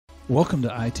Welcome to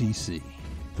ITC,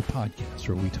 the podcast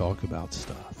where we talk about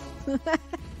stuff.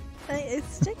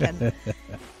 It's sticking.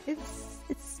 it's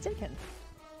sticking.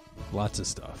 Lots of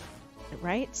stuff.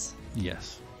 Right?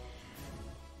 Yes.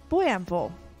 Boy, I'm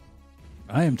full.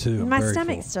 I am too. My very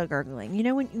stomach's full. still gurgling. You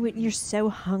know when you're so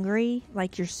hungry,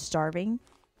 like you're starving,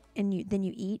 and then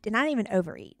you eat, and I didn't even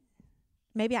overeat.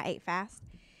 Maybe I ate fast,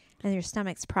 and your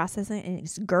stomach's processing and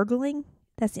it's gurgling.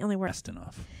 That's the only word. Fast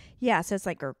enough. Yeah, so it's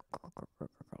like gurgle, gurgle, gurgle,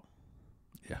 gurgle.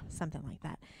 Yeah. Something like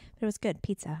that. But it was good.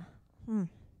 Pizza.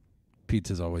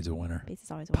 Pizza's always a winner.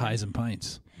 Pizza's always a winner. Pies and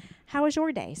pints. How was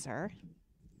your day, sir?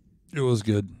 It was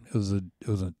good. It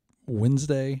was a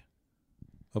Wednesday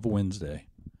of a Wednesday.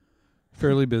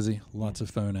 Fairly busy. Lots of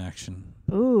phone action.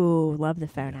 Ooh, love the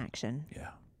phone action.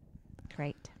 Yeah.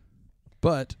 Great.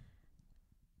 But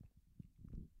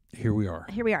here we are.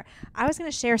 Here we are. I was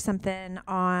going to share something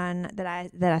on that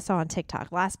I saw on TikTok.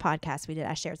 Last podcast we did,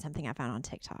 I shared something I found on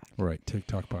TikTok. Right.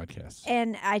 TikTok podcasts.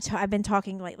 And I've been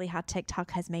talking lately how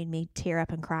TikTok has made me tear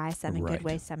up and cry, some in Right. good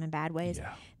ways, some in bad ways.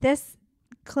 Yeah. This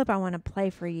clip I want to play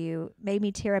for you made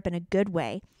me tear up in a good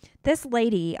way. This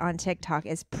lady on TikTok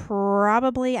is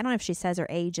probably, I don't know if she says her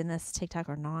age in this TikTok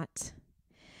or not,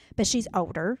 but she's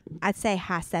older. I'd say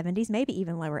high 70s, maybe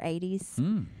even lower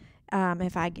 80s.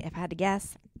 If I had to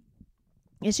guess.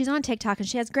 And she's on TikTok and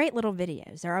she has great little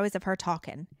videos. They're always of her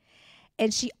talking.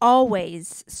 And she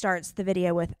always starts the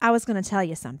video with, I was going to tell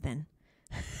you something.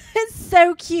 It's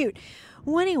so cute.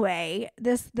 Well, anyway,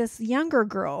 this younger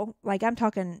girl, like I'm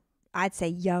talking, I'd say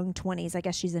young 20s. I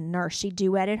guess she's a nurse. She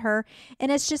duetted her.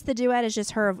 And it's just, the duet is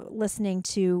just her listening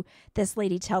to this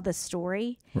lady tell this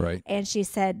story. Right. And she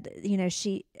said, you know,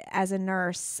 she, as a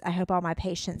nurse, I hope all my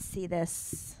patients see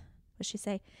this. What'd she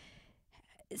say?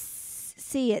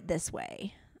 See it this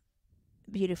way.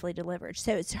 Beautifully delivered.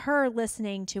 So it's her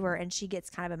listening to her, and she gets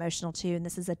kind of emotional too. And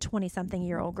this is a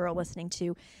 20-something-year-old girl listening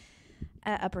to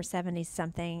upper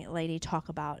 70s-something lady talk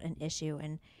about an issue.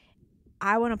 And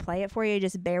I want to play it for you.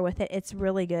 Just bear with it. It's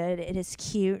really good. It is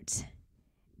cute.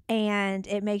 And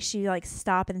it makes you like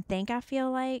stop and think, I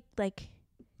feel like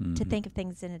to think of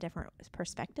things in a different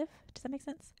perspective. Does that make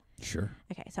sense? Sure.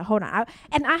 Okay, so hold on.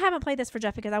 I haven't played this for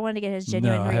Jeff because I wanted to get his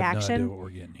genuine reaction. I have no idea what we're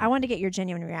getting here. I wanted to get your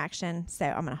genuine reaction. So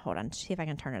I'm going to hold on, see if I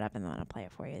can turn it up, and then I'm going to play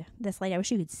it for you. This lady, I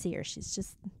wish you could see her. She's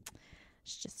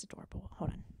just adorable. Hold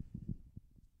on.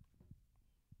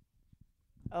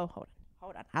 Oh, hold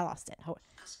on. I lost it. Hold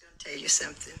on. I was going to tell you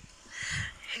something.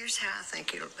 Here's how I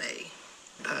think it'll be.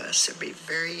 Us will be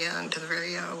very young to the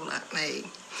very old like me.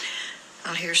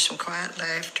 I'll hear some quiet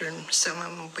laughter, and some of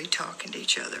them will be talking to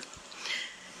each other.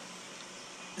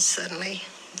 And suddenly,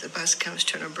 the bus comes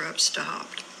to an abrupt stop.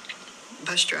 The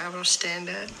bus driver will stand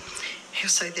up. He'll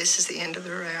say, "This is the end of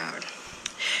the route.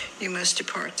 You must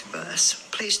depart the bus.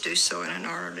 Please do so in an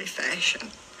orderly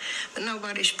fashion." But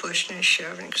nobody's pushing and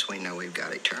shoving because we know we've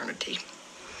got eternity.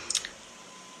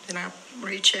 Then I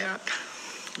reach out,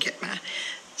 get my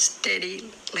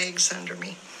steady legs under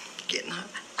me, get in the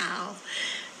aisle,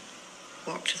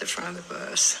 walk to the front of the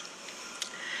bus.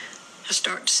 I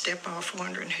start to step off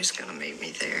wondering who's going to meet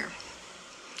me there.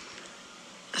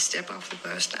 I step off the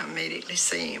bus and I immediately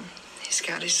see him. He's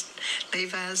got his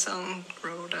Levi's on,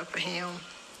 rolled up a hem,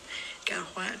 got a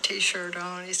white t-shirt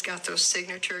on, he's got those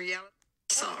signature yellow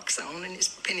socks on and his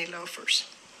penny loafers.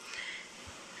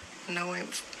 Know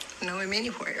him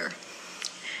anywhere.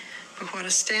 But what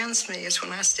astounds me is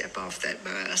when I step off that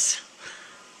bus,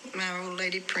 my old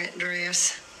lady print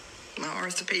dress, my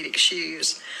orthopedic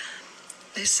shoes,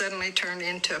 they suddenly turned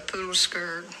into a poodle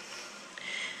skirt,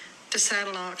 the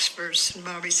saddle Oxfords and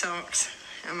bobby socks,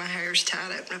 and my hair's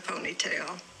tied up in a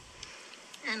ponytail.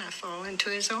 And I fall into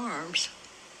his arms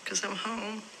because I'm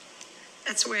home.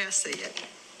 That's the way I see it.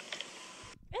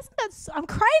 I'm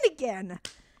crying again.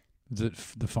 Is it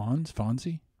the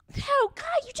Fonzie? No,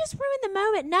 God, you just ruined the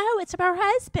moment. No, it's about her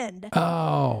husband.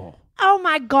 Oh. Oh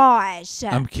my gosh.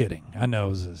 I'm kidding. I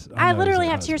know. I literally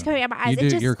have tears coming out my eyes.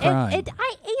 You're crying.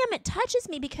 I am. It touches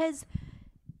me because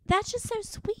that's just so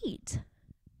sweet.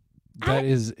 That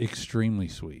is extremely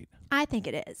sweet. I think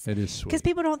it is. It is sweet. Because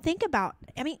people don't think about,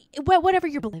 I mean, whatever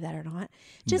you believe that or not,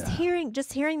 just No. hearing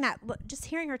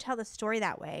her tell the story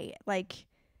that way, like,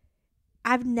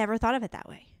 I've never thought of it that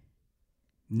way.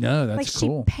 No, that's like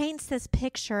cool. She paints this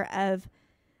picture of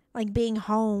like being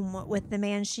home with the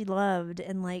man she loved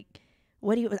and like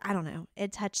I don't know.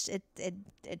 It touched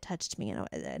me in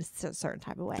a certain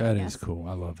type of way. That is cool.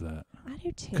 I love that. I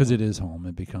do too. Because it is home.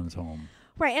 It becomes home.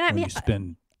 Right. And I when mean, you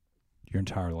spend your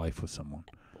entire life with someone.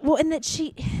 Well, and that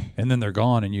she... And then they're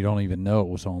gone and you don't even know it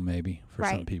was home maybe for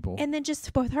Right. some people. And then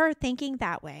just with her thinking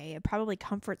that way, it probably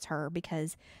comforts her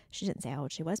because she didn't say how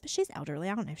old she was, but she's elderly.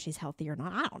 I don't know if she's healthy or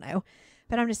not. I don't know.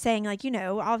 But I'm just saying, like,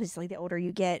 obviously the older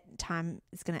you get, time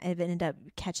is going to end up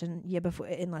catching you before,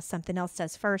 unless something else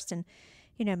does first. And,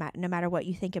 no matter what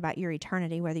you think about your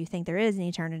eternity, whether you think there is an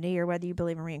eternity or whether you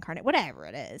believe in reincarnate, whatever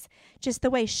it is, just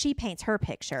the way she paints her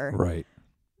picture. Right.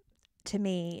 To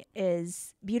me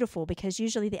is beautiful because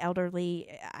usually the elderly,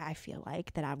 I feel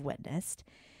like that I've witnessed,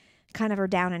 kind of are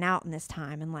down and out in this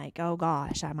time and like, oh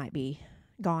gosh, I might be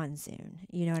gone soon.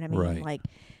 You know what I mean? Right. Like,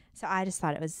 so I just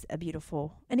thought it was a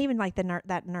beautiful, and even like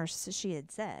that nurse, she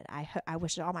had said, I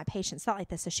wish all my patients felt like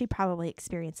this. So she probably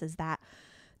experiences that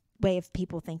way of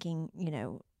people thinking,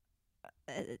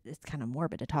 it's kind of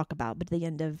morbid to talk about, but the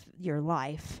end of your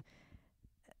life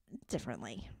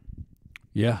differently.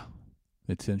 Yeah.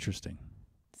 It's interesting.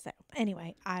 So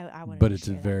anyway, I wanted but to it's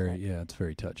share that. it's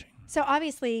very touching. So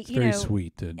obviously, It's very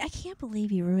sweet. I can't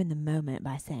believe you ruined the moment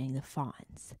by saying the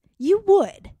fawns. You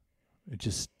would.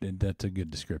 That's a good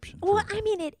description. Well, I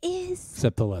mean, it is.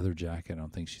 Except the leather jacket. I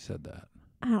don't think she said that.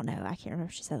 I don't know. I can't remember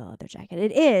if she said the leather jacket.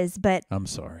 It is, but. I'm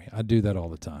sorry. I do that all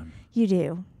the time. You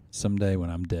do. Someday when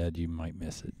I'm dead, you might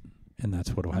miss it. And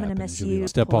that's what will happen. I'm going to miss You'll be you. like,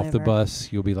 step off the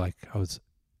bus. You'll be like, I was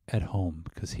at home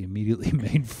because he immediately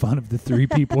made fun of the 3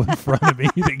 people in front of me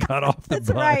that got off the bus.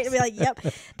 That's right. I'll be like, yep,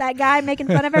 that guy making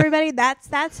fun of everybody,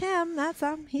 that's him. That's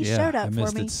him. He showed up for me. I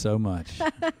missed it so much.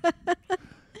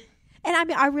 And I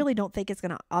mean, I really don't think it's going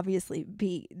to obviously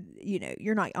be,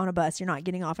 you're not on a bus, you're not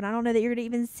getting off, and I don't know that you're going to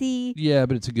even see. Yeah,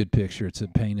 but it's a good picture. It's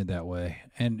painted that way.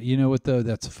 And you know what, though?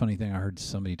 That's a funny thing I heard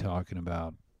somebody talking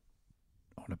about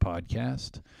on a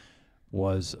podcast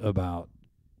was about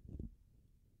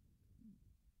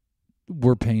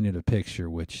we're painted a picture,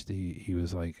 which he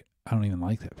was like, I don't even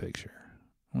like that picture.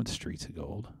 I want streets of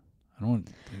gold. I don't want.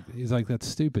 He's like, that's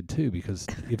stupid too, because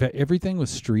if everything was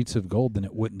streets of gold, then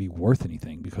it wouldn't be worth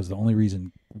anything, because the only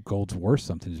reason gold's worth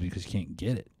something is because you can't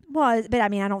get it. Well, but I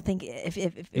mean, I don't think if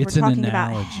It's we're talking an about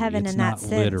analogy. heaven It's in that not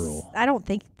sense, literal. I don't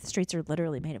think the streets are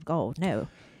literally made of gold. No,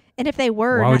 and if they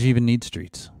were, Why would you even need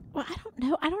streets? Well,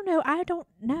 I don't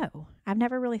know. I've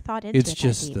never really thought into it. It's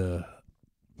just the.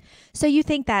 So you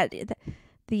think that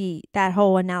that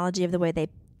whole analogy of the way they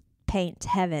paint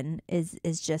heaven is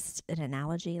just an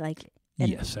analogy, like?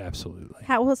 Yes, absolutely.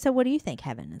 So what do you think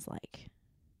heaven is like?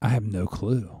 I have no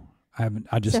clue.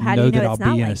 I just So how do know you that know I'll it's be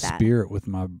not in like a that? spirit with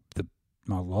my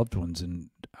loved ones, and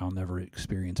I'll never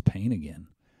experience pain again.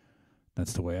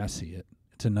 That's the way I see it.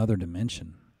 It's another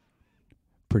dimension,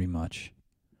 pretty much.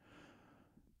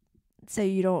 So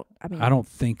you don't. I mean, I don't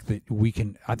think that we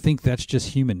can. I think that's just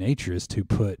human nature, is to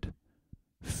put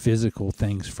physical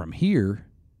things from here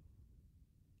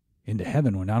into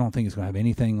heaven, when I don't think it's going to have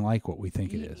anything like what we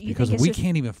think it is, because we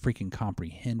can't even freaking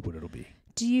comprehend what it'll be.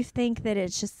 Do you think that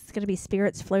it's just going to be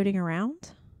spirits floating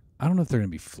around? I don't know if they're going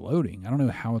to be floating. I don't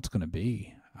know how it's going to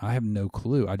be. I have no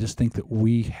clue. I just think that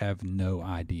we have no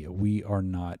idea. We are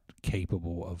not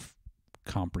capable of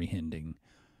comprehending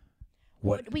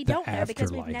what we the don't know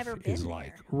because we've afterlife never been is there.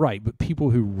 like. Right, but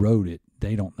people who wrote it,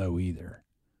 they don't know either.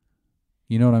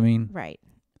 You know what I mean? Right.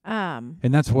 And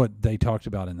that's what they talked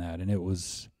about in that. And it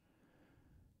was,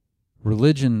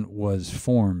 religion was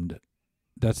formed,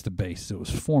 that's the base. It was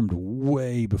formed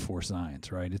way before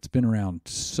science, right? It's been around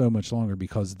so much longer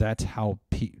because that's how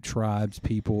tribes,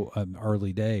 people,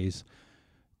 early days,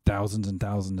 thousands and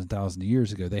thousands and thousands of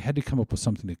years ago, they had to come up with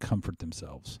something to comfort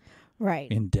themselves.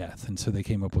 Right. In death. And so they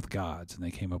came up with gods, and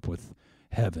they came up with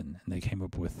heaven, and they came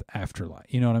up with afterlife.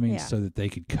 You know what I mean? Yeah. So that they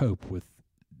could cope with,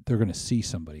 they're going to see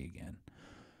somebody again.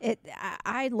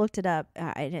 I looked it up,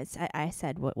 and I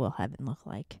said, what will heaven look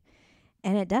like?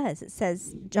 And it does. It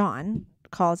says, John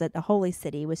calls it a holy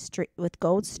city with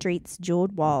gold streets,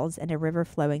 jeweled walls, and a river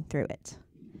flowing through it.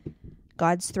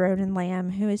 God's throne and Lamb,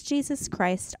 who is Jesus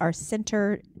Christ, are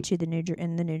center to the New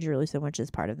Jerusalem, which is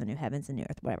part of the new heavens and new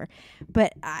earth, whatever.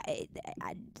 But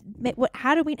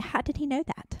how did he know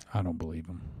that? I don't believe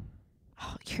him.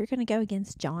 Oh, you're going to go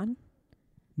against John?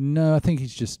 No, I think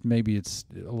he's just, maybe it's,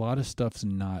 a lot of stuff's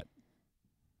not,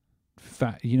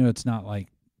 it's not like,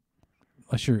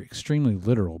 unless you're extremely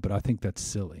literal, but I think that's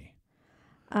silly.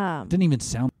 It didn't even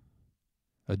sound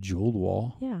a jeweled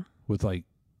wall. Yeah. With like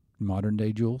modern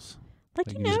day jewels.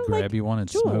 Like, you just grab like you one and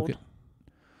jeweled. smoke it.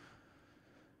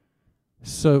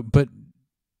 So, but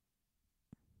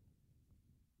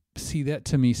see, that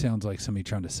to me sounds like somebody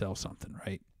trying to sell something,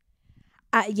 right?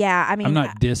 Yeah, I mean, I'm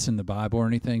not dissing the Bible or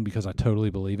anything, because I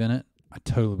totally believe in it.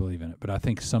 But I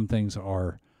think some things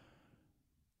are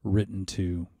written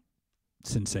to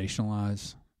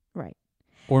sensationalize. right.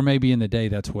 Or maybe in the day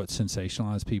that's what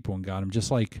sensationalized people and got them.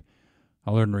 Just like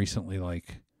I learned recently,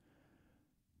 like,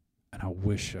 and I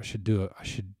wish I should do it.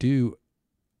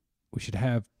 We should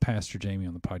have Pastor Jamie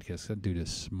on the podcast. That dude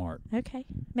is smart. Okay.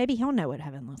 Maybe he'll know what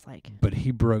heaven looks like. But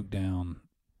he broke down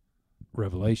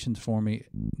Revelations for me.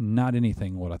 Not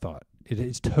anything what I thought.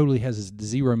 It totally has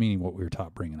zero meaning what we were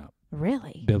taught bringing up.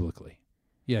 Really? Biblically.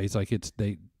 Yeah, he's like,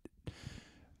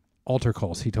 altar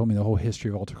calls. He told me the whole history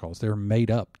of altar calls. They were made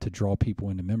up to draw people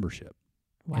into membership.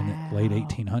 Wow. In the late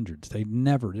 1800s.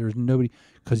 There's nobody,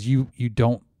 because you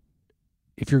don't,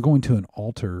 if you're going to an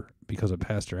altar because a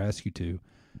pastor asks you to,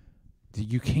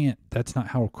 you can't, that's not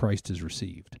how Christ is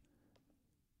received.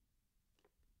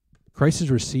 Christ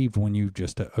is received when you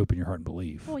just open your heart and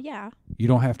believe. Well, yeah. You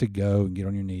don't have to go and get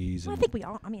on your knees. Well, I think we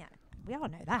all know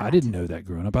that. I didn't know that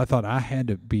growing up. I thought I had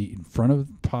to be in front of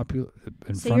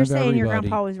So you're saying everybody. your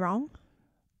grandpa was wrong?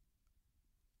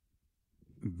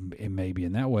 It may be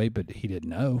in that way, but he didn't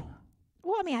know.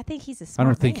 Well, I mean, I think he's a I smart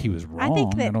don't think man. he was wrong.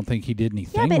 I don't think he did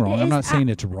anything but wrong. I'm not is- saying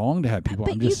it's wrong to have people.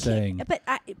 But I'm you just saying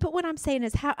But what I'm saying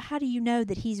is, how do you know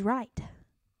that he's right?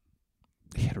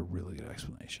 he had a really good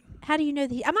explanation. How do you know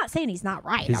that I'm not saying he's not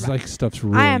right. His I'm not- stuff's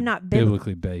really I am not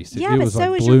biblically based. yeah, it but was so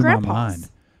like is blew your my grandpa's. mind.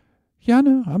 Yeah, I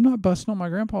know. I'm not busting on my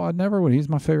grandpa. I never would. He's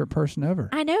my favorite person ever.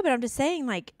 I know, but I'm just saying,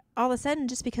 like, all of a sudden,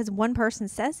 just because one person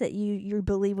says it, you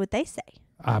believe what they say.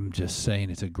 I'm just saying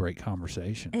it's a great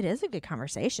conversation. It is a good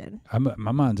conversation.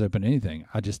 My mind's open to anything.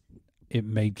 It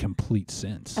made complete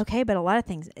sense. Okay, but a lot of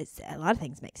things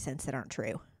make sense that aren't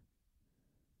true.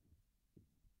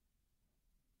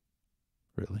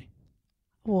 Really?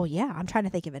 Well, yeah, I'm trying to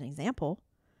think of an example,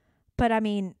 but I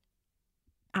mean,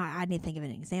 I need to think of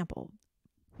an example.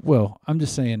 Well, I'm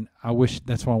just saying, I wish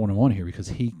that's why I want him on here, because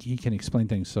he can explain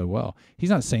things so well. He's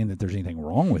not saying that there's anything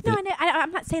wrong with No, it. I know,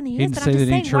 I'm not saying that he He is, didn't but say I'm just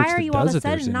that any saying, why church are that you all of does a it,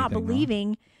 there's sudden not anything wrong.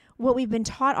 believing what we've been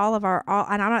taught all of our?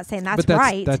 And I'm not saying that's but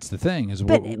right. That's the thing is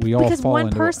but we all because fall one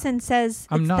into person says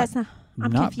I'm not- that's not.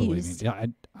 I'm not confused. believing.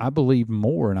 Yeah, I believe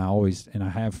more, and I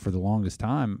have for the longest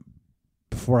time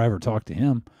before I ever talked to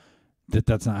him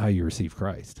that's not how you receive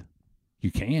Christ.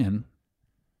 You can,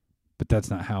 but that's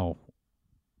not how.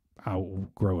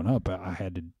 Growing up, I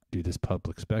had to do this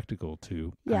public spectacle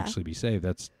to Yeah. actually be saved.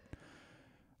 If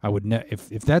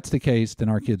that's the case, then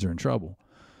our kids are in trouble.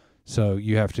 So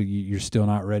you're still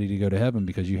not ready to go to heaven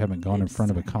because you haven't gone in front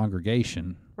of a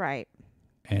congregation Right.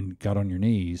 and got on your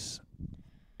knees.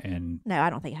 And No,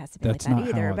 I don't think it has to be like That's that not how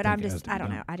either. I But think I'm it has just, to be I don't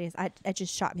done. know. It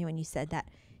just shocked me when you said that.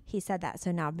 He said that,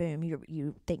 so now boom,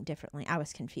 you think differently. I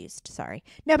was confused. Sorry.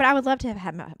 No, but I would love to have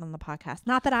him on the podcast.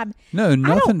 Not that I'm. no,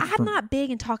 nothing. I'm not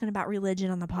big in talking about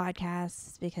religion on the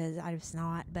podcast because I'm just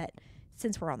not. But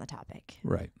since we're on the topic,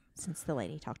 Right. since the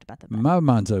lady talked about the book. My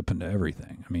mind's open to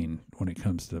everything. I mean, when it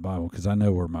comes to the Bible, because I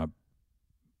know where my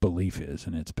belief is,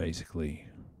 and it's basically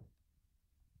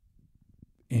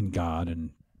in God, and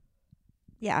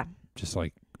Yeah. just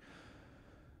like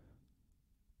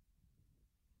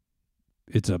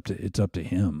it's up to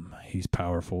him. He's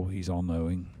powerful. He's all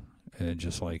knowing, and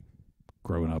just like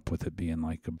growing up with it being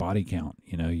like a body count.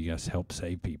 You got to help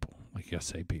save people. Like you got to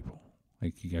save people.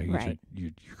 Like you got to get Right.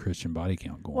 your Christian body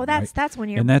count going. Well, right? that's when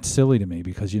you're. And that's silly to me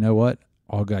because you know what?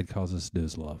 All God calls us to do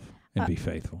is love and be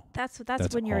faithful. That's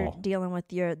that's when you're all. dealing with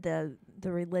the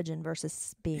religion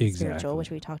versus being Exactly. spiritual,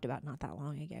 which we talked about not that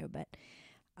long ago. But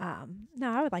no,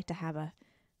 I would like to have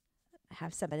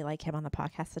somebody like him on the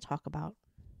podcast to talk about.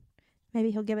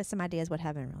 Maybe he'll give us some ideas what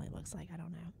heaven really looks like. I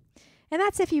don't know. And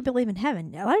that's if you believe in heaven.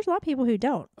 Now, there's a lot of people who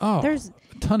don't. Oh, There's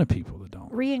a ton of people that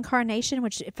don't. reincarnation,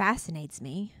 which fascinates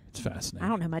me. It's fascinating. I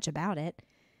don't know much about it.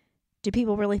 Do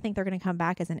people really think they're going to come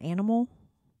back as an animal?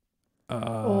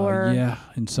 Or- yeah,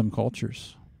 in some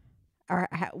cultures. Or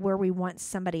were we once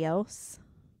somebody else?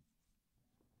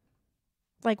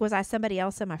 Like, was I somebody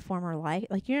else in my former life?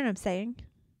 Like, you know what I'm saying?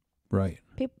 Right.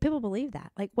 People believe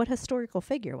that. Like, what historical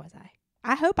figure was I?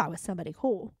 I hope I was somebody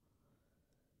cool.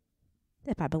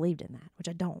 If I believed in that, which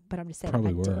I don't, but I'm just saying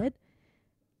Probably if I were. did,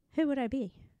 who would I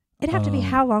be? It'd have to be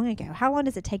how long ago? How long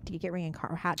does it take to get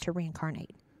to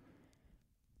reincarnate?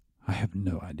 I have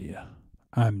no idea.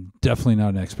 I'm definitely not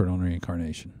an expert on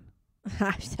reincarnation.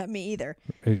 Me either.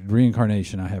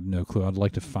 Reincarnation, I have no clue. I'd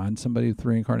like to find somebody with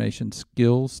reincarnation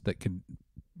skills that could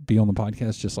be on the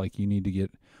podcast, just like you need to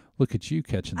get. Look at you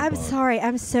catching the I'm bug. sorry.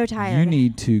 I'm so tired. You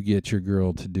need to get your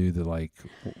girl to do the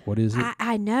what is it?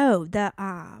 I know the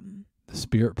The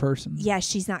spirit person? Yeah,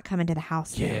 she's not coming to the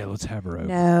house. Yeah, let's have her over.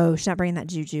 No, she's not bringing that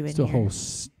juju in It's a here. whole.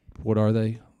 What are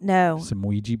they? No. Some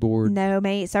Ouija board. No,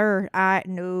 mate, sir.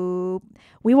 No.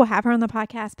 We will have her on the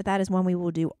podcast, but that is one we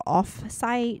will do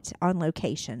off-site on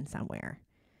location somewhere.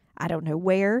 I don't know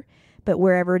where, But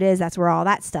wherever it is, that's where all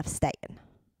that stuff's staying.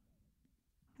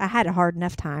 I had a hard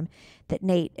enough time that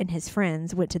Nate and his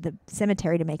friends went to the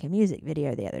cemetery to make a music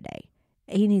video the other day.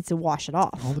 He needs to wash it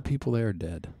off. All the people there are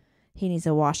dead. He needs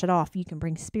to wash it off. You can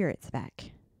bring spirits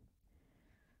back.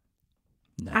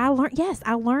 No.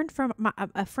 I learned from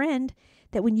a friend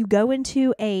that when you go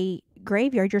into a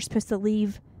graveyard, you're supposed to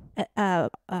leave an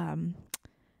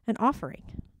offering,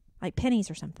 like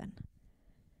pennies or something.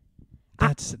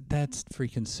 That's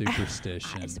freaking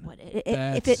superstition.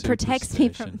 If it protects me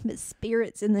from the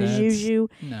spirits and the juju,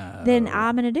 then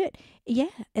I'm going to do it. Yeah,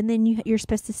 and then you're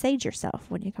supposed to sage yourself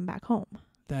when you come back home.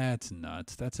 That's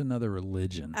nuts. That's another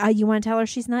religion. You want to tell her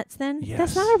she's nuts then? Yes.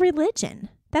 That's not a religion.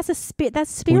 That's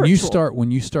that's spiritual.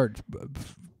 When you start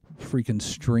freaking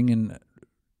stringing,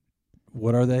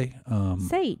 what are they?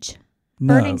 Sage.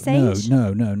 No, Burning sage?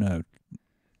 No.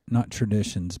 Not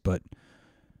traditions, but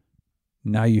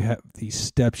now you have these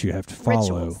steps you have to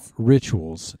follow.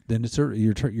 Rituals. Then it's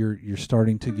you're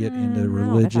starting to get into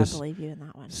religious I believe you in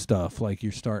that one. stuff. Like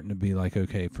you're starting to be like,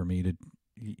 okay, for me to,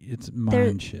 it's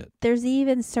mind shit. There's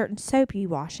even certain soap you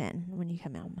wash in when you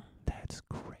come home. That's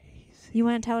crazy. You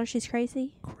want to tell her she's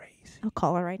crazy? Crazy. I'll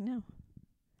call her right now.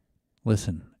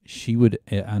 Listen, she would.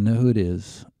 I know who it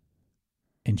is,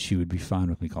 and she would be fine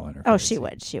with me calling her. Oh, crazy. she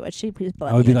would. She'd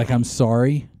I would be like, I'm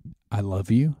sorry. I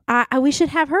love you. We should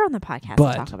have her on the podcast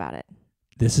to talk about it.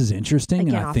 This is interesting,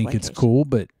 Again, and I think it's cool,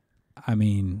 but I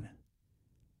mean,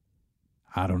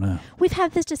 I don't know. We've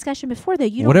had this discussion before, though.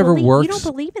 You Whatever don't works, you don't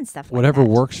believe in stuff like whatever that.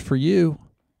 works for you,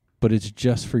 but it's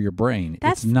just for your brain.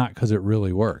 It's not because it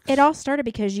really works. It all started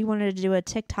because you wanted to do a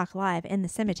TikTok live in the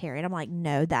cemetery, and I'm like,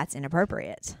 no, that's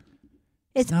inappropriate.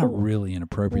 It's not really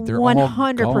inappropriate. They're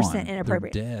 100%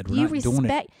 inappropriate. They're dead. We're You not doing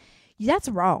it. That's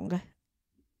wrong.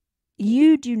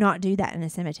 You do not do that in a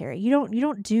cemetery. You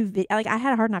don't do like I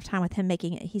had a hard enough time with him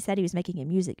making it. He said he was making a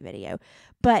music video,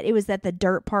 but it was at the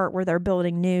dirt part where they're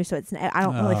building new. So it's I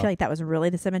don't really feel like that was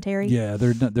really the cemetery. Yeah,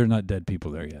 they're not dead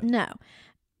people there yet. No,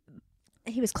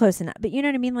 he was close enough, but you know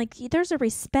what I mean. Like there's a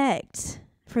respect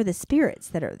for the spirits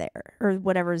that are there or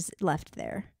whatever's left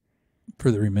there. For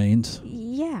the remains.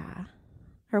 Yeah,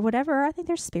 or whatever. I think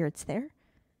there's spirits there.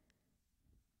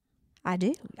 I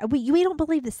do. We don't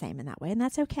believe the same in that way, and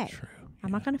that's okay. True. I'm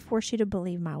not going to force you to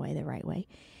believe my way the right way.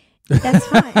 That's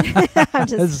fine. I'm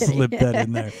just slip that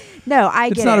in there. No, I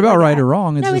get it. It's not about right or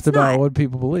wrong. It's just about not. what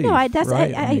people believe. No, right?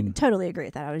 I totally agree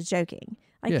with that. I was joking.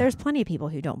 Like, Yeah. there's plenty of people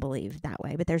who don't believe that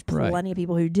way, but there's plenty of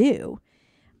people who do.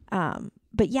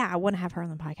 But yeah, I want to have her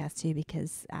on the podcast too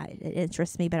because it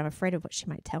interests me, but I'm afraid of what she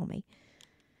might tell me.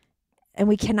 And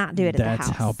we cannot do it at the house.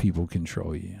 That's how people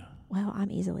control you. Well,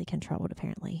 I'm easily controlled,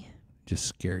 apparently. Just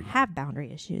scare you. Have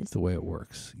boundary issues. It's the way it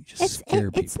works. You just scare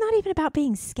people. It's not even about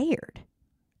being scared.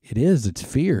 It is. It's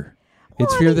fear. Well,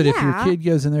 It's fear that if yeah. your kid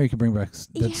goes in there, you can bring back.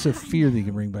 That's a fear that you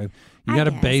can bring back. You got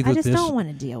to bathe with this. I just don't want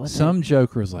to deal with it. Some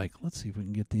joker is like, let's see if we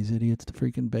can get these idiots to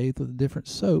freaking bathe with a different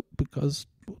soap because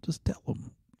we'll just tell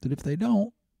them that if they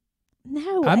don't.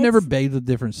 No. I've never bathed with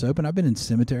different soap, and I've been in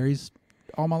cemeteries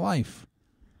all my life.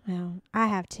 Well, I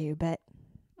have too, but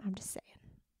I'm just saying.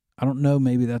 I don't know.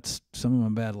 Maybe that's some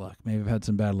of my bad luck. Maybe I've had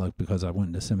some bad luck because I went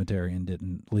into cemetery and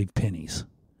didn't leave pennies.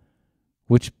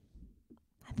 Which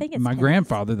I think it's my pennies.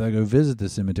 grandfather that I go visit the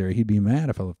cemetery, he'd be mad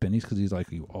if I left pennies because he's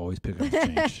like, you always pick up the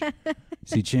change.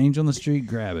 See change on the street,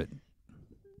 grab it.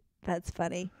 That's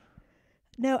funny.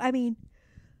 No, I mean,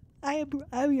 I'm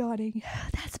yawning.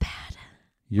 That's bad.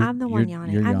 I'm the one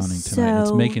yawning. You're I'm yawning tonight.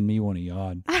 It's making me want to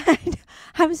yawn.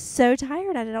 I'm so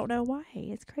tired. I don't know why.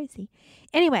 It's crazy.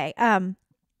 Anyway,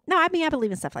 no, I mean, I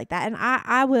believe in stuff like that. And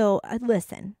I will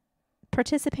listen.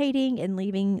 Participating and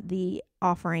leaving the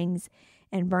offerings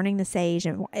and burning the sage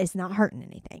is not hurting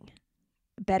anything.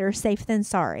 Better safe than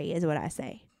sorry is what I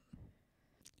say.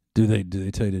 Do they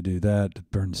tell you to do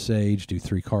that? Burn sage, do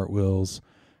 3 cartwheels,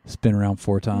 spin around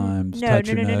 4 times, touch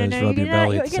your nose, rub your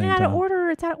belly at the same time. It's out of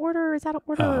order. It's out of order. It's out of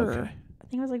order. Oh, okay. I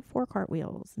think it was like 4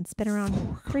 cartwheels and spin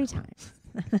around 3 times.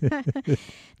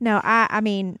 No, I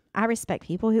mean, I respect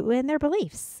people who in their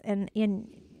beliefs and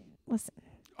listen.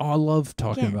 Oh, I love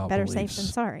talking Again, about better beliefs. safe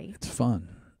than sorry. It's fun.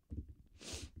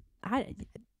 I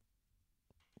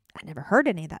never heard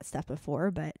any of that stuff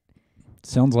before, but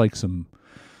Sounds like some.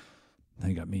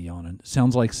 They got me yawning.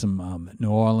 Sounds like some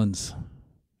New Orleans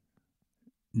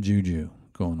juju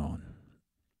going on.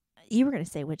 you were going to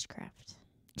say witchcraft.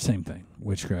 Same thing.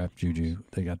 Witchcraft, juju.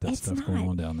 They got that It's stuff not. going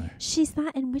on down there. She's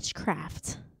not in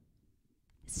witchcraft.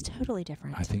 It's totally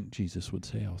different. I think Jesus would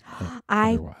say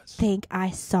I otherwise. think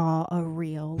I saw a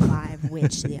real live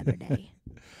witch the other day.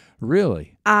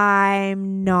 Really?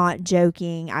 I'm not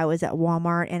joking. I was at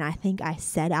Walmart and I think I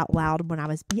said out loud when I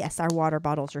was, yes, our water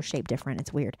bottles are shaped different.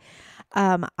 It's weird.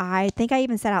 I think I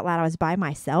even said out loud I was by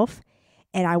myself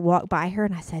and I walked by her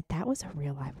and I said, that was a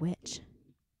real live witch.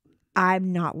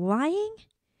 I'm not lying.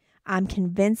 I'm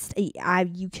convinced.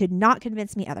 You could not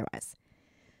convince me otherwise.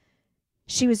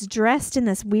 She was dressed in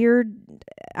this weird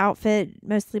outfit,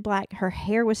 mostly black. Her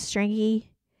hair was stringy.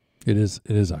 It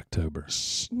is October.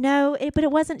 No, but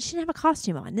it wasn't. She didn't have a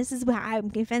costume on. This is why I'm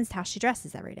convinced how she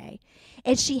dresses every day.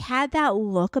 And she had that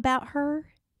look about her.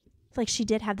 Like she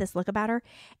did have this look about her.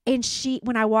 And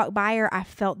when I walked by her, I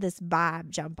felt this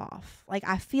vibe jump off. Like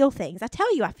I feel things. I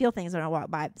tell you, I feel things when I walk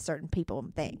by certain people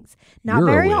and things. Not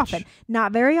very often.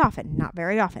 Not very often. Not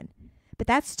very often. But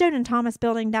that Stone and Thomas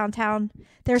building downtown,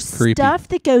 there's stuff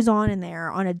that goes on in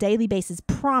there on a daily basis.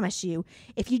 Promise you.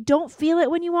 If you don't feel it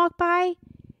when you walk by,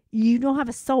 you don't have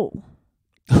a soul.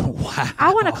 Wow.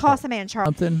 I want to call somebody in charge.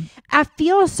 Something. I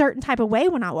feel a certain type of way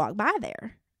when I walk by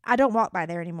there. I don't walk by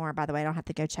there anymore, by the way. I don't have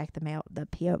to go check the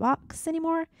P.O. box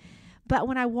anymore. But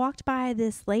when I walked by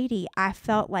this lady, I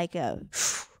felt like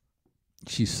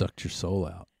She sucked your soul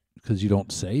out because you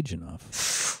don't sage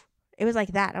enough. It was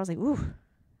like that. I was like, ooh.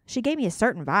 She gave me a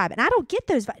certain vibe. And I don't get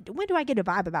those vibes. When do I get a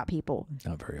vibe about people?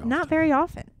 Not very often. Not very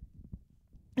often.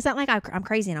 It's not like I'm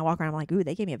crazy and I walk around I'm like, ooh,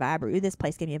 they gave me a vibe, or ooh, this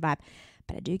place gave me a vibe.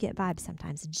 But I do get vibes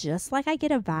sometimes. Just like I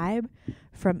get a vibe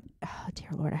from, oh, dear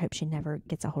Lord, I hope she never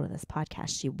gets a hold of this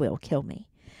podcast. She will kill me.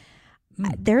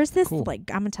 There's this, I'm going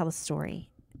to tell a story.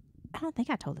 I don't think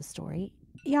I told this story.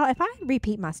 Y'all, if I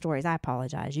repeat my stories, I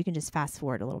apologize. You can just fast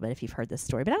forward a little bit if you've heard this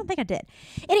story, but I don't think I did.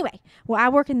 Anyway, well, I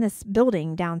work in this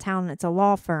building downtown. It's a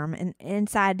law firm, and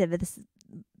inside of this,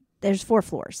 there's 4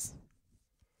 floors.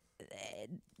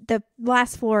 The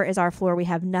last floor is our floor. We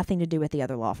have nothing to do with the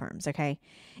other law firms, okay?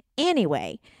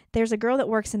 Anyway, there's a girl that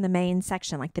works in the main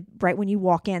section. Like right when you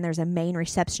walk in, there's a main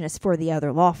receptionist for the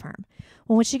other law firm.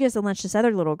 Well, when she goes to lunch, this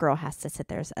other little girl has to sit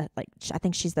there. I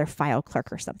think she's their file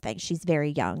clerk or something. She's very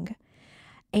young.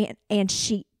 And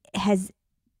she has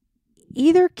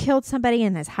either killed somebody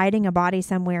and is hiding a body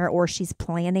somewhere, or she's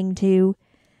planning to,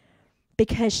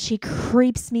 because she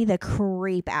creeps me the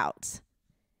creep out.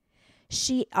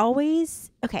 She's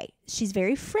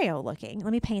very frail looking.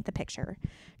 Let me paint the picture.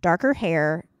 Darker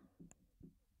hair,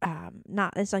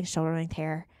 it's like shoulder length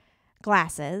hair,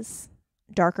 glasses,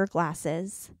 darker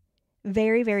glasses,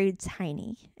 very, very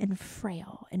tiny and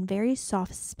frail and very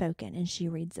soft spoken. And she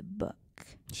reads a book.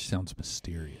 She sounds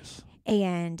mysterious.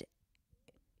 And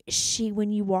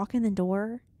when you walk in the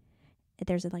door,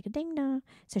 there's a ding dong.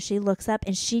 So she looks up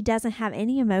and she doesn't have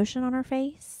any emotion on her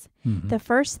face. Mm-hmm. The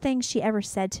first thing she ever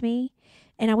said to me,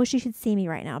 and I wish you could see me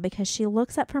right now, because she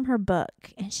looks up from her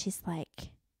book and she's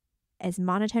like, as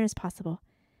monotone as possible,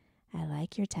 I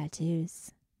like your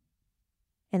tattoos.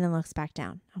 And then looks back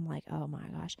down. I'm like, oh my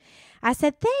gosh. I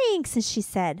said, thanks. And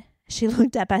she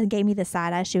looked up and gave me the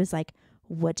side eye. She was like,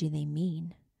 what do they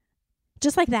mean?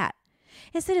 Just like that.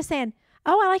 Instead of saying,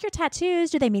 oh, I like your tattoos.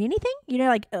 Do they mean anything?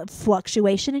 Like a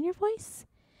fluctuation in your voice.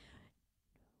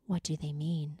 What do they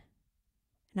mean?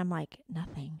 And I'm like,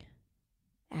 nothing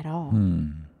at all.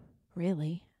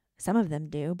 Really? Some of them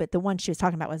do, but the one she was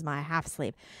talking about was my half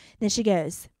sleeve. Then she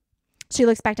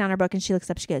looks back down her book and she looks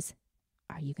up. She goes,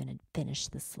 are you going to finish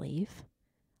the sleeve?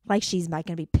 Like she's going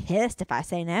to be pissed if I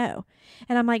say no.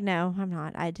 And I'm like, no, I'm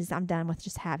not. I'm done with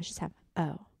just have.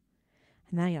 Oh.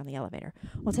 And now you're on the elevator.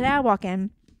 Well, today I walk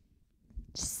in,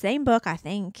 same book, I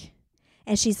think.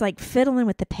 And she's like fiddling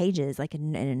with the pages, like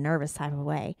in a nervous type of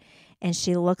way. And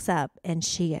she looks up and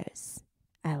she goes,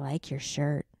 I like your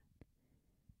shirt.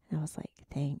 And I was like,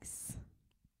 thanks.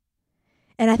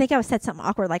 And I think I said something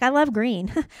awkward, like, I love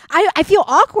green. I feel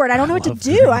awkward. I don't know what to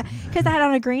do. Because I had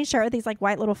on a green shirt with these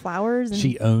white little flowers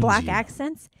and black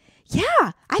accents.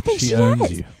 Yeah, I think she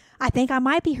does. You. I think I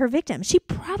might be her victim. She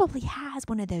probably has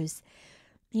one of those,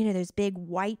 those big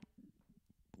white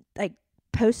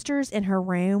posters in her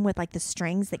room with the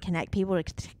strings that connect people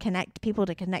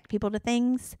to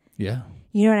things. Yeah.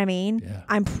 You know what I mean?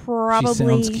 Yeah. She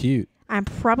sounds cute. I'm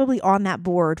probably on that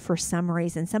board for some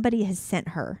reason. Somebody has sent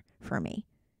her for me.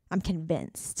 I'm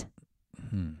convinced.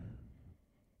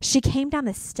 She came down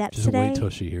the steps today. Just wait till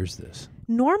she hears this.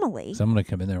 Normally. So I'm going to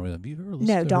come in there with, have you ever listened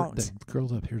to don't. That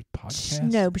Girls Up Here's podcast?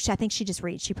 No, but I think she just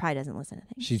reads. She probably doesn't listen to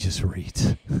things. She just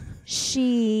reads.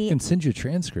 She can send you a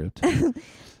transcript.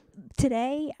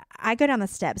 Today, I go down the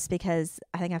steps because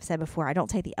I think I've said before, I don't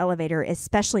take the elevator,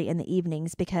 especially in the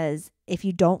evenings, because if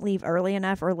you don't leave early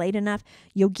enough or late enough,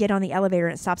 you'll get on the elevator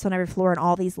and it stops on every floor and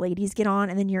all these ladies get on,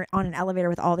 and then you're on an elevator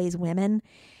with all these women.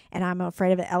 and I'm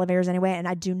afraid of elevators anyway, and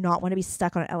I do not want to be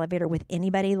stuck on an elevator with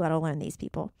anybody, let alone these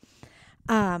people.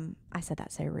 I said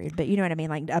that so rude, but you know what I mean,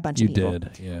 like a bunch of people. You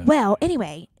did, yeah. Well,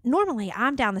 anyway, normally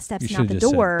I'm down the steps You and out should the have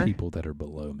just door. said people that are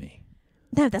below me.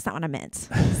 No, that's not what I meant.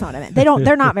 That's not what I meant.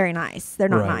 They're not very nice. They're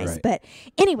not Right, nice. right. But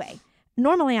anyway,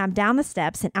 normally I'm down the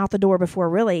steps and out the door before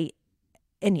really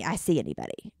I see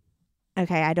anybody.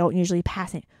 Okay, I don't usually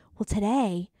pass it. Well,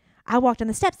 today I walked down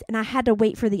the steps and I had to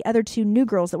wait for the other 2 new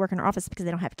girls that work in our office because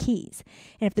they don't have keys.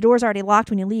 And if the door's already locked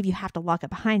when you leave, you have to lock it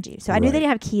behind you. So I knew they Right. didn't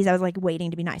have keys. I was like waiting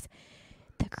to be nice.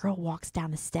 The girl walks down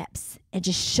the steps and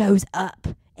just shows up.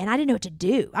 And I didn't know what to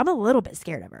do. I'm a little bit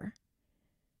scared of her.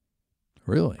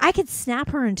 Really? I could snap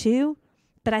her in 2,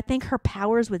 but I think her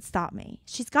powers would stop me.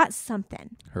 She's got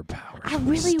something. Her powers. I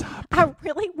will really stop.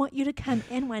 want you to come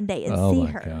in one day and Oh see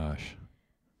my her. gosh.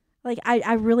 Like,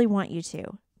 I really want you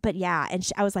to. But yeah, and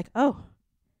I was like, oh.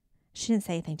 She didn't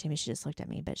say anything to me. She just looked at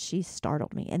me, but she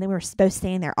startled me. And then we were both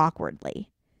standing there awkwardly.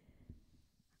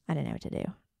 I didn't know what to do.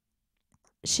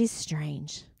 She's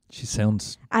strange. She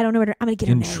sounds I don't know what I'm going to get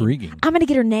her name. intriguing. I'm going to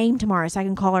get her name tomorrow so I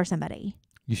can call her somebody.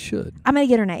 You should. I'm going to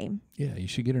get her name. Yeah, you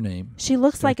should get her name. She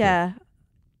looks like Okay.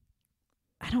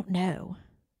 I don't know.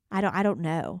 I don't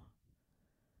know.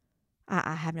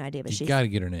 I have no idea, but You got to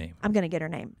get her name. I'm going to get her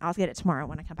name. I'll get it tomorrow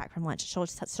when I come back from lunch. She'll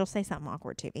say something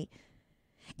awkward to me.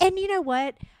 And you know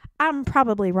what? I'm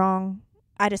probably wrong.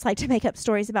 I just like to make up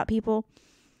stories about people.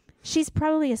 She's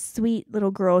probably a sweet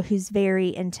little girl who's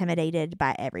very intimidated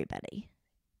by everybody.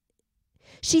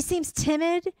 She seems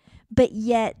timid, but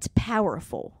yet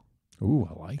powerful. Ooh,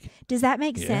 I like it. Does that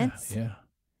make sense? Yeah.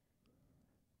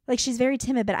 Like, she's very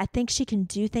timid, but I think she can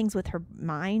do things with her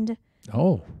mind.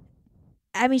 Oh,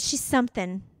 I mean, she's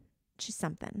something. She's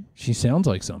something. she sounds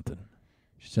like something.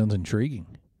 She sounds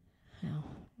intriguing. Well,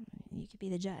 you could be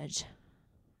the judge.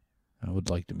 I would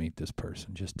like to meet this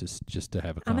person just to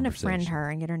have a I'm conversation. going to friend her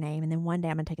and get her name, and then one day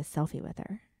I'm going to take a selfie with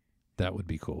her. That would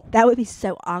be cool. That would be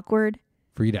so awkward.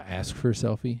 For you to ask for a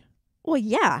selfie? Well,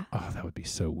 yeah. Oh, that would be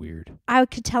so weird. I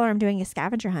could tell her I'm doing a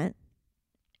scavenger hunt.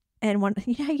 And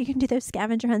you know how you can do those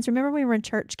scavenger hunts? Remember when we were in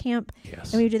church camp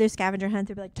Yes. and we would do those scavenger hunts?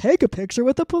 They'd be like, take a picture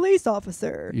with a police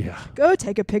officer. Yeah. Go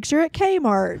take a picture at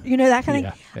Kmart. You know, that kind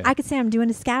of thing. Yeah. I could say I'm doing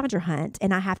a scavenger hunt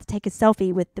and I have to take a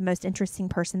selfie with the most interesting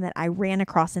person that I ran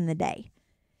across in the day.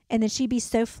 And then she'd be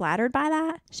so flattered by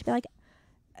that. She'd be like,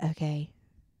 okay.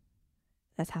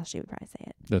 That's how she would probably say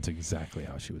it. That's exactly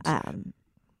how she would say it.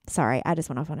 Sorry, I just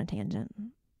went off on a tangent.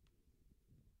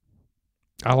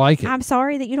 I like it. I'm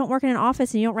sorry that you don't work in an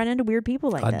office and you don't run into weird people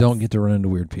like I this. don't get to run into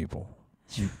weird people.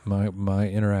 My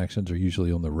interactions are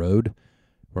usually on the road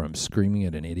where I'm screaming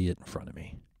at an idiot in front of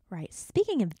me. Right.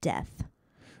 Speaking of death,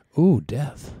 Ooh,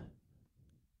 death.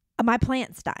 my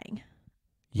plant's dying.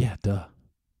 Yeah, duh.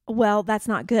 Well, that's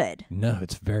not good. No,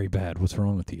 it's very bad. What's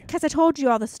wrong with you? Because I told you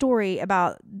all the story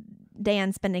about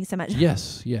Dan spending so much.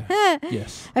 Yes, yeah,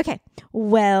 yes. Okay.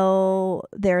 Well,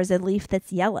 there's a leaf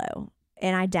that's yellow,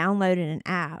 and I downloaded an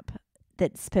app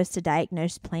that's supposed to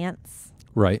diagnose plants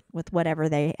Right. with whatever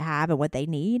they have and what they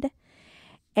need.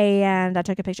 And I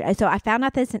took a picture. So I found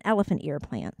out that it's an elephant ear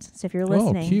plant. So if you're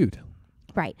listening, Oh, cute.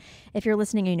 right? If you're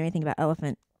listening and you know anything about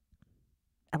elephant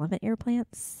ear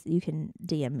plants, you can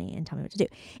DM me and tell me what to do.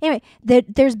 Anyway,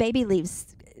 there's baby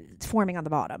leaves forming on the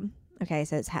bottom. Okay,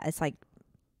 so it's like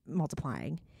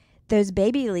multiplying. Those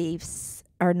baby leaves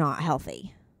are not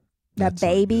healthy. The That's not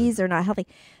babies are not healthy.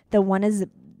 The one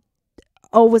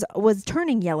was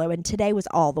turning yellow, and today was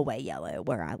all the way yellow.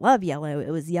 Where I love yellow, it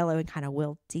was yellow and kind of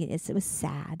wilty. It was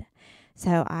sad.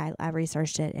 So I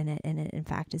researched it, and it in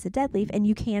fact is a dead leaf, and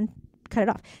you can cut it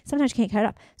off. Sometimes you can't cut it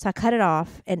off. So I cut it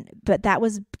off, but that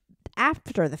was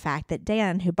after the fact that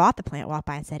Dan, who bought the plant, walked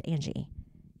by and said, "Angie,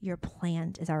 your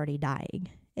plant is already dying.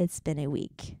 It's been a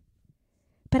week."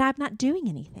 But I'm not doing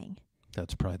anything.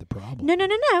 That's probably the problem. No.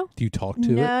 Do you talk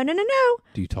to it? No.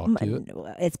 Do you talk to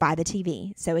it? It's by the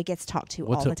TV, so it gets talked to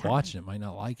What's all the it time. watching? It might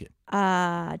not like it.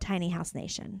 Tiny House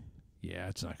Nation. Yeah,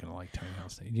 it's not going to like Tiny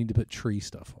House. You need to put tree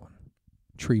stuff on.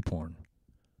 Tree porn.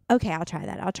 Okay, I'll try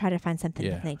that. I'll try to find something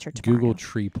Yeah. with nature tomorrow. Google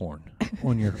tree porn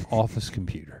on your office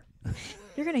computer.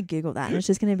 You're going to Google that, and it's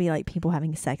just going to be like people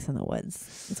having sex in the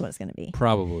woods. That's what it's going to be.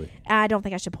 Probably. I don't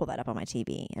think I should pull that up on my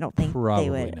TV. I don't think Probably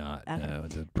they would. not. Okay. No,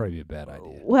 it'd probably be a bad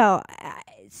idea. Well,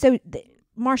 so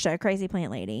Marsha, crazy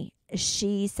plant lady,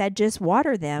 she said just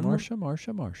water them.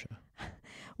 Marsha.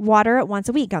 Water it once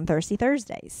a week on Thirsty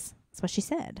Thursdays. That's what she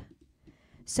said.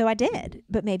 So I did,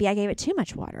 but maybe I gave it too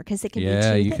much water because it can be too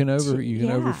Yeah, you thick. can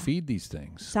Yeah. overfeed these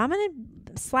things. So I'm going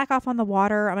to slack off on the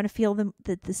water. I'm going to feel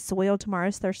the soil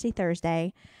tomorrow's Thirsty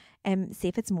Thursday and see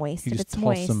if it's moist. You If just it's toss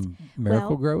moist, some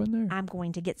Miracle Grow in there. I'm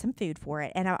going to get some food for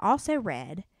it. And I also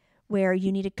read where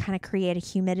you need to kind of create a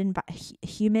humidity,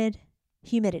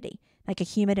 like a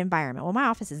humid environment. Well, my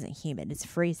office isn't humid; it's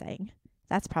freezing.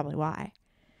 That's probably why.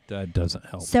 That doesn't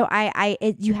help. So I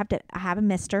have a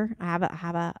mister. I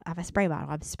have a spray bottle.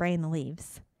 I'm spraying the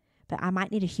leaves, but I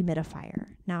might need a humidifier.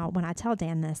 Now, when I tell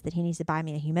Dan this, that he needs to buy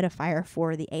me a humidifier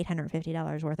for the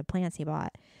 $850 worth of plants he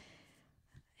bought,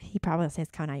 he probably says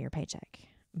it's coming out of your paycheck.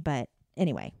 But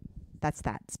anyway, that's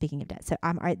that. Speaking of debt, so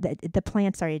the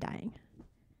plant's already dying.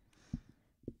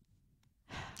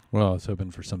 Well, I was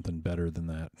hoping for something better than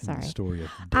that. Sorry. In the story of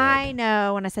death. I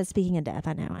know. When I said speaking of death,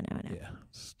 I know. Yeah,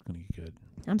 it's gonna get good.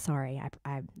 I'm sorry.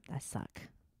 I suck.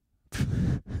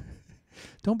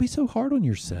 Don't be so hard on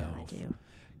yourself. I do.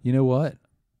 You know what?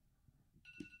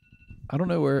 I don't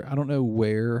know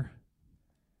where.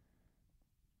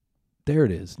 There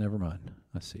it is. Never mind.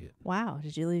 I see it. Wow.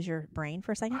 Did you lose your brain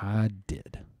for a second? I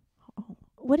did. Oh,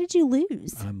 what did you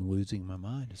lose? I'm losing my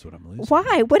mind is what I'm losing.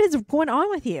 Why? What is going on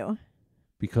with you?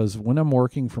 Because when I'm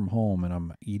working from home and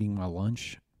I'm eating my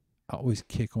lunch, I always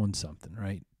kick on something,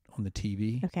 right? On the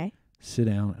TV. Okay. Sit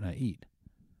down and I eat.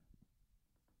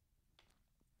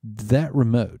 That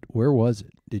remote, where was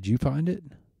it? Did you find it?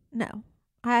 No.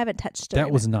 I haven't touched it.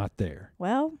 That was not there.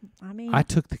 Well, I mean, I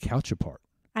took the couch apart.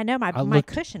 I know my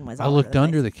cushion was all I over looked the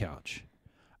under place. the couch.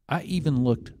 I even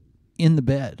looked in the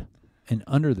bed and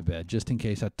under the bed just in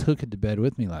case I took it to bed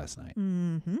with me last night.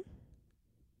 Mm-hmm.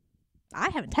 I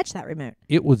haven't touched that remote.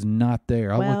 It was not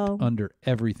there. I Well, looked under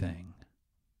everything.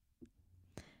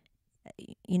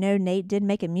 You know, Nate did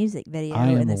make a music video I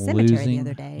in am the cemetery the losing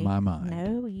other day. my mind.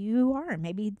 No, you are.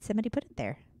 Maybe somebody put it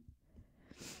there.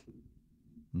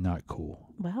 Not cool.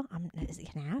 Well, it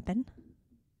can happen.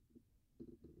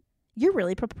 You're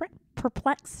really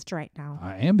perplexed right now.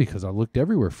 I am because I looked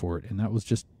everywhere for it, and that was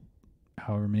just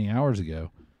however many hours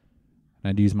ago.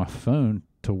 And I'd use my phone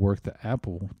to work the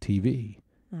Apple TV.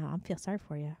 Oh, I feel sorry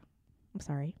for you. I'm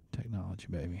sorry. Technology,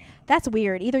 baby. That's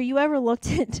weird. Either you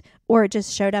overlooked it or it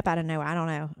just showed up out of nowhere. I don't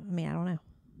know. I don't know.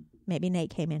 Maybe Nate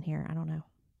came in here. I don't know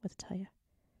what to tell you.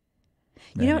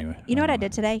 Anyway, You know what I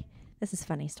did today? This is a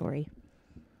funny story.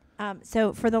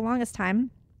 So for the longest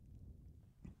time,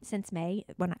 since May,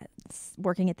 when I was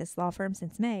working at this law firm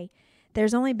since May,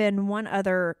 there's only been one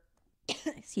other,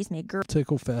 girl.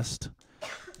 Tickle Fest.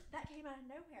 That came out of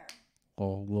nowhere.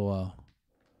 Little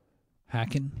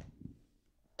hacking.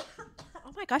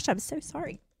 Oh my gosh, I'm so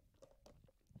sorry.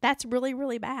 That's really,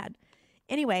 really bad.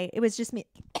 Anyway, it was just me.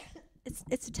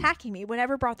 It's attacking me.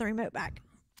 Whatever brought the remote back.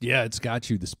 Yeah, it's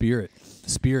got you. The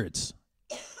spirits.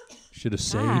 Should have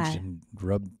saged God. and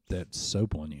rubbed that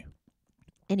soap on you.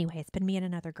 Anyway, it's been me and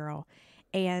another girl.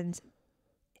 And,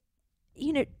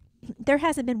 there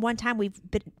hasn't been one time we've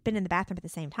been in the bathroom at the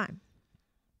same time.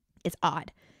 It's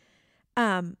odd.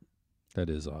 That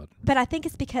is odd. But I think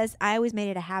it's because I always made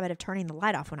it a habit of turning the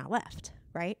light off when I left,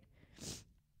 right?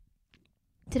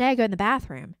 Today I go in the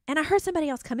bathroom, and I heard somebody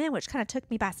else come in, which kind of took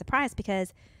me by surprise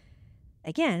because,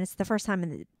 again, it's the first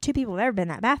time two people have ever been in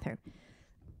that bathroom.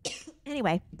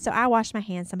 Anyway, so I washed my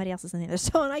hands. Somebody else is in the other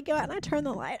stall, and I go out and I turn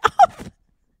the light off.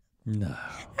 No. And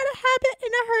I habit,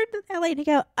 and I heard that lady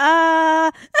go,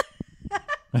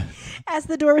 as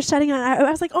the door was shutting on. I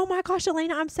was like, oh my gosh,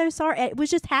 Elena, I'm so sorry. It was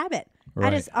just habit.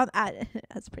 Right. That's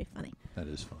pretty funny. That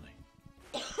is funny.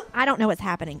 I don't know what's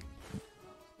happening.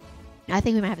 I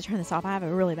think we might have to turn this off. I have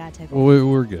a really bad tickle. Well,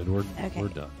 we're good. We're Okay.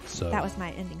 done. So That was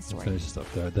my ending story. finish this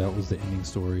up there. That was the ending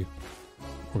story.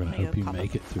 We're gonna I'm gonna hope you go pop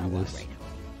make up it through my log this. right now.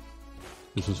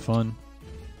 This was fun.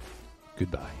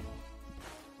 Goodbye.